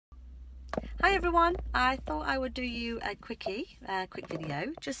Hi everyone, I thought I would do you a quick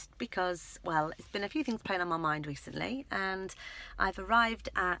video just because, well, it's been a few things playing on my mind recently, and I've arrived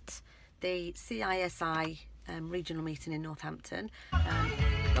at the CISI regional meeting in Northampton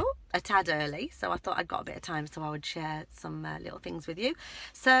a tad early, so I thought I'd got a bit of time so I would share some little things with you.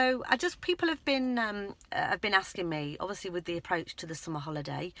 So people have been asking me, obviously with the approach to the summer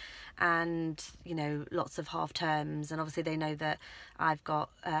holiday and lots of half terms, and obviously they know that I've got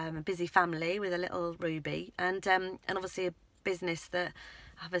a busy family with a little Ruby, and obviously a business that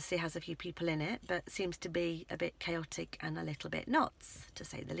obviously has a few people in it but seems to be a bit chaotic and a little bit nuts, to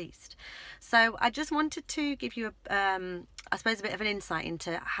say the least. So I just wanted to give you I suppose a bit of an insight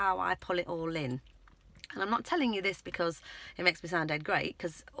into how I pull it all in. And I'm not telling you this because it makes me sound dead great,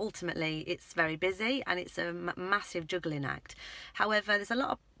 because ultimately it's very busy and it's a massive juggling act. However, there's a lot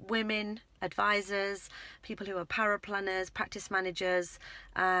of women advisors, people who are paraplanners, practice managers,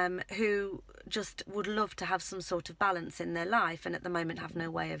 who just would love to have some sort of balance in their life, and at the moment have no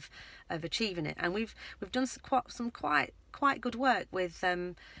way of achieving it. And we've done some quite good work with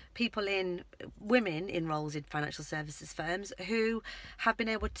women in roles in financial services firms who have been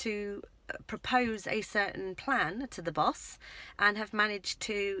able to propose a certain plan to the boss and have managed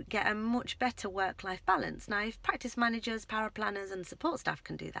to get a much better work-life balance. Now, if practice managers, paraplanners and support staff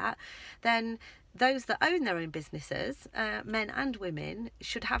can do that, then those that own their own businesses, men and women,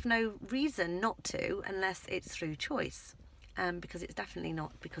 should have no reason not to, unless it's through choice. Because it's definitely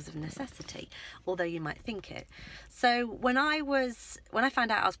not because of necessity, although you might think it. So when I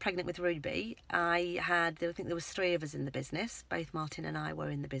found out I was pregnant with Ruby, I think there was 3 of us in the business. Both Martin and I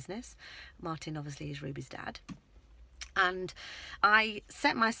were in the business. Martin obviously is Ruby's dad. And I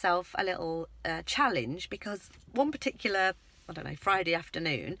set myself a little challenge, because one particular, I don't know, Friday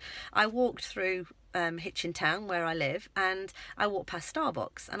afternoon, I walked through Hitchin Town, where I live, and I walked past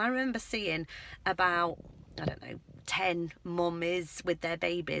Starbucks, and I remember seeing about, I don't know, 10 mummies with their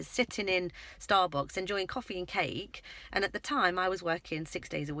babies sitting in Starbucks enjoying coffee and cake. And at the time I was working 6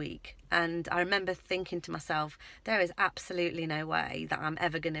 days a week, and I remember thinking to myself, there is absolutely no way that I'm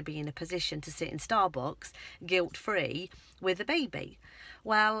ever going to be in a position to sit in Starbucks guilt-free with a baby.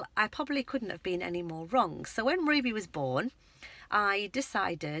 Well, I probably couldn't have been any more wrong. So when Ruby was born, I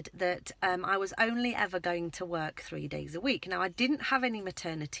decided that I was only ever going to work 3 days a week. Now, I didn't have any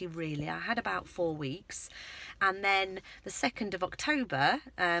maternity really. I had about 4 weeks. And then the 2nd of October,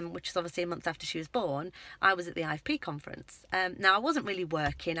 which is obviously a month after she was born, I was at the IFP conference. Now, I wasn't really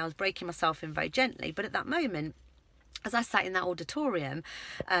working. I was breaking myself in very gently. But at that moment, as I sat in that auditorium,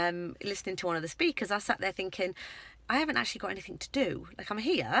 listening to one of the speakers, I sat there thinking, I haven't actually got anything to do. Like, I'm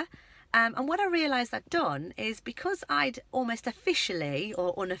here. And what I realised I'd done is, because I'd almost officially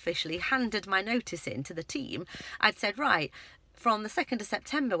or unofficially handed my notice in to the team, I'd said, right, from the 2nd of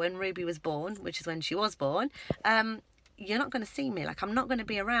September when Ruby was born, which is when she was born, you're not going to see me. Like, I'm not going to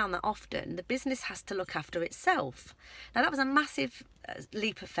be around that often. The business has to look after itself. Now, that was a massive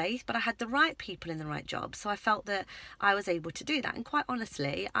leap of faith, but I had the right people in the right job, so I felt that I was able to do that. And quite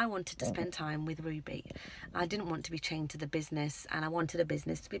honestly, I wanted to spend time with Ruby. I didn't want to be chained to the business, and I wanted a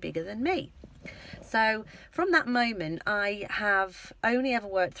business to be bigger than me. So from that moment, I have only ever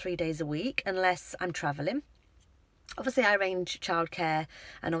worked 3 days a week unless I'm travelling. Obviously, I arrange childcare,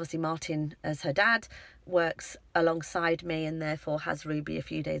 and obviously Martin, as her dad, works alongside me and therefore has Ruby a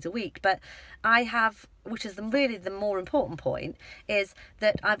few days a week. But I have, which is really the more important point, is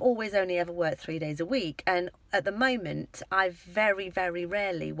that I've always only ever worked 3 days a week. And at the moment, I very, very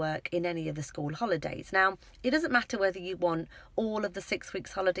rarely work in any of the school holidays. Now, it doesn't matter whether you want all of the 6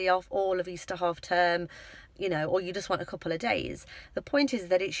 weeks holiday off, all of Easter half term, or you just want a couple of days. The point is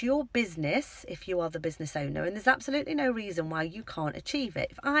that it's your business if you are the business owner, and there's absolutely no reason why you can't achieve it.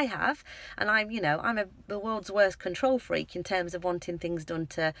 If I have, and I'm the world's worst control freak in terms of wanting things done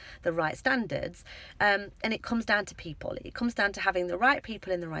to the right standards, and it comes down to people. It comes down to having the right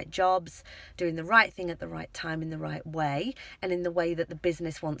people in the right jobs, doing the right thing at the right time in the right way, and in the way that the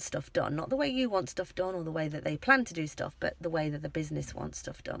business wants stuff done. Not the way you want stuff done or the way that they plan to do stuff, but the way that the business wants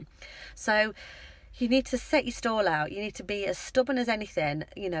stuff done. So you need to set your stall out. You need to be as stubborn as anything.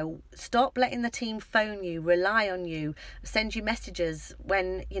 Stop letting the team phone you, rely on you, send you messages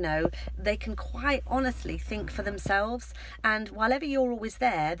when, they can quite honestly think for themselves. And while ever you're always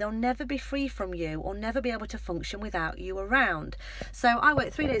there, they'll never be free from you or never be able to function without you around. So I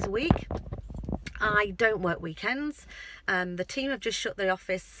work 3 days a week. I don't work weekends. The team have just shut the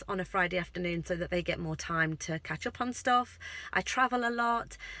office on a Friday afternoon so that they get more time to catch up on stuff. I travel a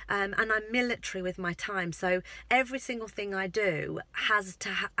lot, and I'm military with my time. So every single thing I do has to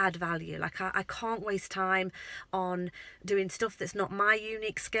add value. Like I can't waste time on doing stuff that's not my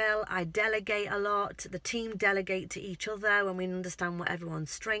unique skill. I delegate a lot. The team delegate to each other when we understand what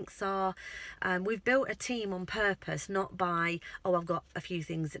everyone's strengths are. We've built a team on purpose, not by, oh, I've got a few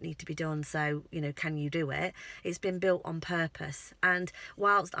things that need to be done, so, you know, can you do it? It's been built on purpose. And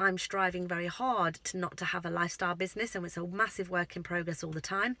whilst I'm striving very hard not to have a lifestyle business, and it's a massive work in progress all the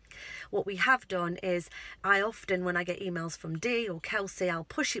time, what we have done is I often, when I get emails from Dee or Kelsey, I'll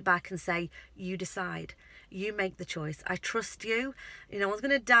push it back and say, you decide. You make the choice. I trust you. You know, no one's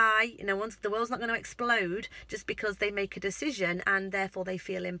going to die. You know, the world's not going to explode just because they make a decision and therefore they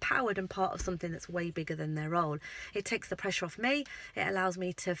feel empowered and part of something that's way bigger than their role. It takes the pressure off me. It allows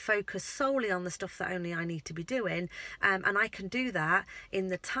me to focus solely on the stuff that only I need to be doing. And I can do that in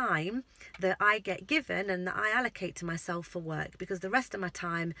the time that I get given and that I allocate to myself for work, because the rest of my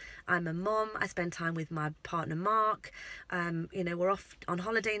time, I'm a mom. I spend time with my partner, Mark. You know, we're off on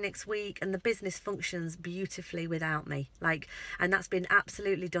holiday next week and the business functions beautifully without me, and that's been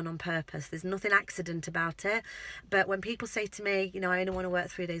absolutely done on purpose. There's nothing accident about it. But when people say to me, you know, I only want to work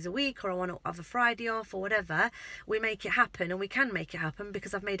 3 days a week, or I want to have a Friday off, or whatever, we make it happen, and we can make it happen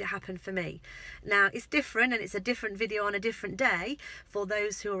because I've made it happen for me. Now it's different, and it's a different video on a different day for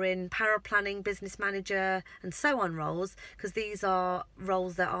those who are in power planning, business manager and so on roles, because these are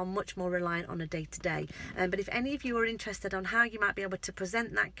roles that are much more reliant on a day-to-day. But if any of you are interested on how you might be able to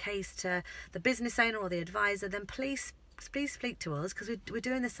present that case to the business owner or the advisor, then please speak to us, because we're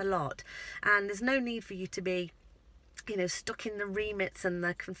doing this a lot, and there's no need for you to be, you know, stuck in the remits and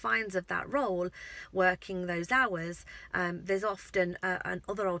the confines of that role, working those hours. There's often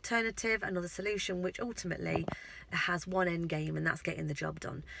another alternative, another solution, which ultimately has one end game, and that's getting the job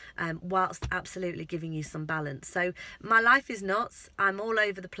done, whilst absolutely giving you some balance. So my life is nuts. I'm all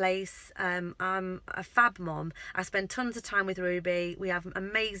over the place. I'm a fab mom. I spend tons of time with Ruby. We have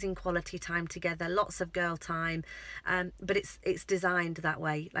amazing quality time together, lots of girl time, but it's designed that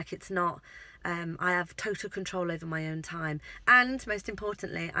way. Like, it's not, I have total control over my own time. And most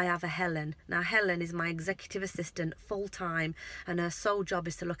importantly, I have a Helen. Now, Helen is my executive assistant full-time, and her sole job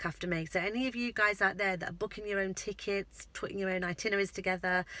is to look after me. So any of you guys out there that are booking your own tickets, putting your own itineraries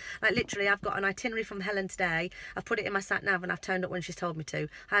together, like literally I've got an itinerary from Helen today. I've put it in my sat nav and I've turned up when she's told me to.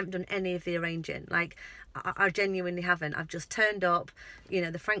 I haven't done any of the arranging. Like, I genuinely haven't. I've just turned up, you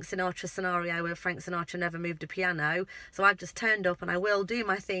know, the Frank Sinatra scenario where Frank Sinatra never moved a piano. So I've just turned up, and I will do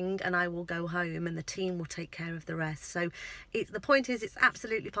my thing and I will go home, and the team will take care of the rest. So the point is, it's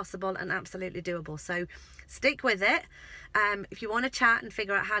absolutely possible and absolutely doable. So stick with it. If you want to chat and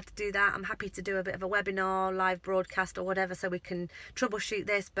figure out how to do that, I'm happy to do a bit of a webinar, live broadcast or whatever, so we can troubleshoot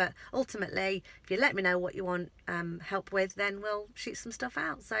this. But ultimately, if you let me know what you want help with, then we'll shoot some stuff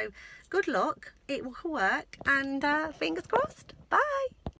out. So good luck. It will work, and fingers crossed. Bye.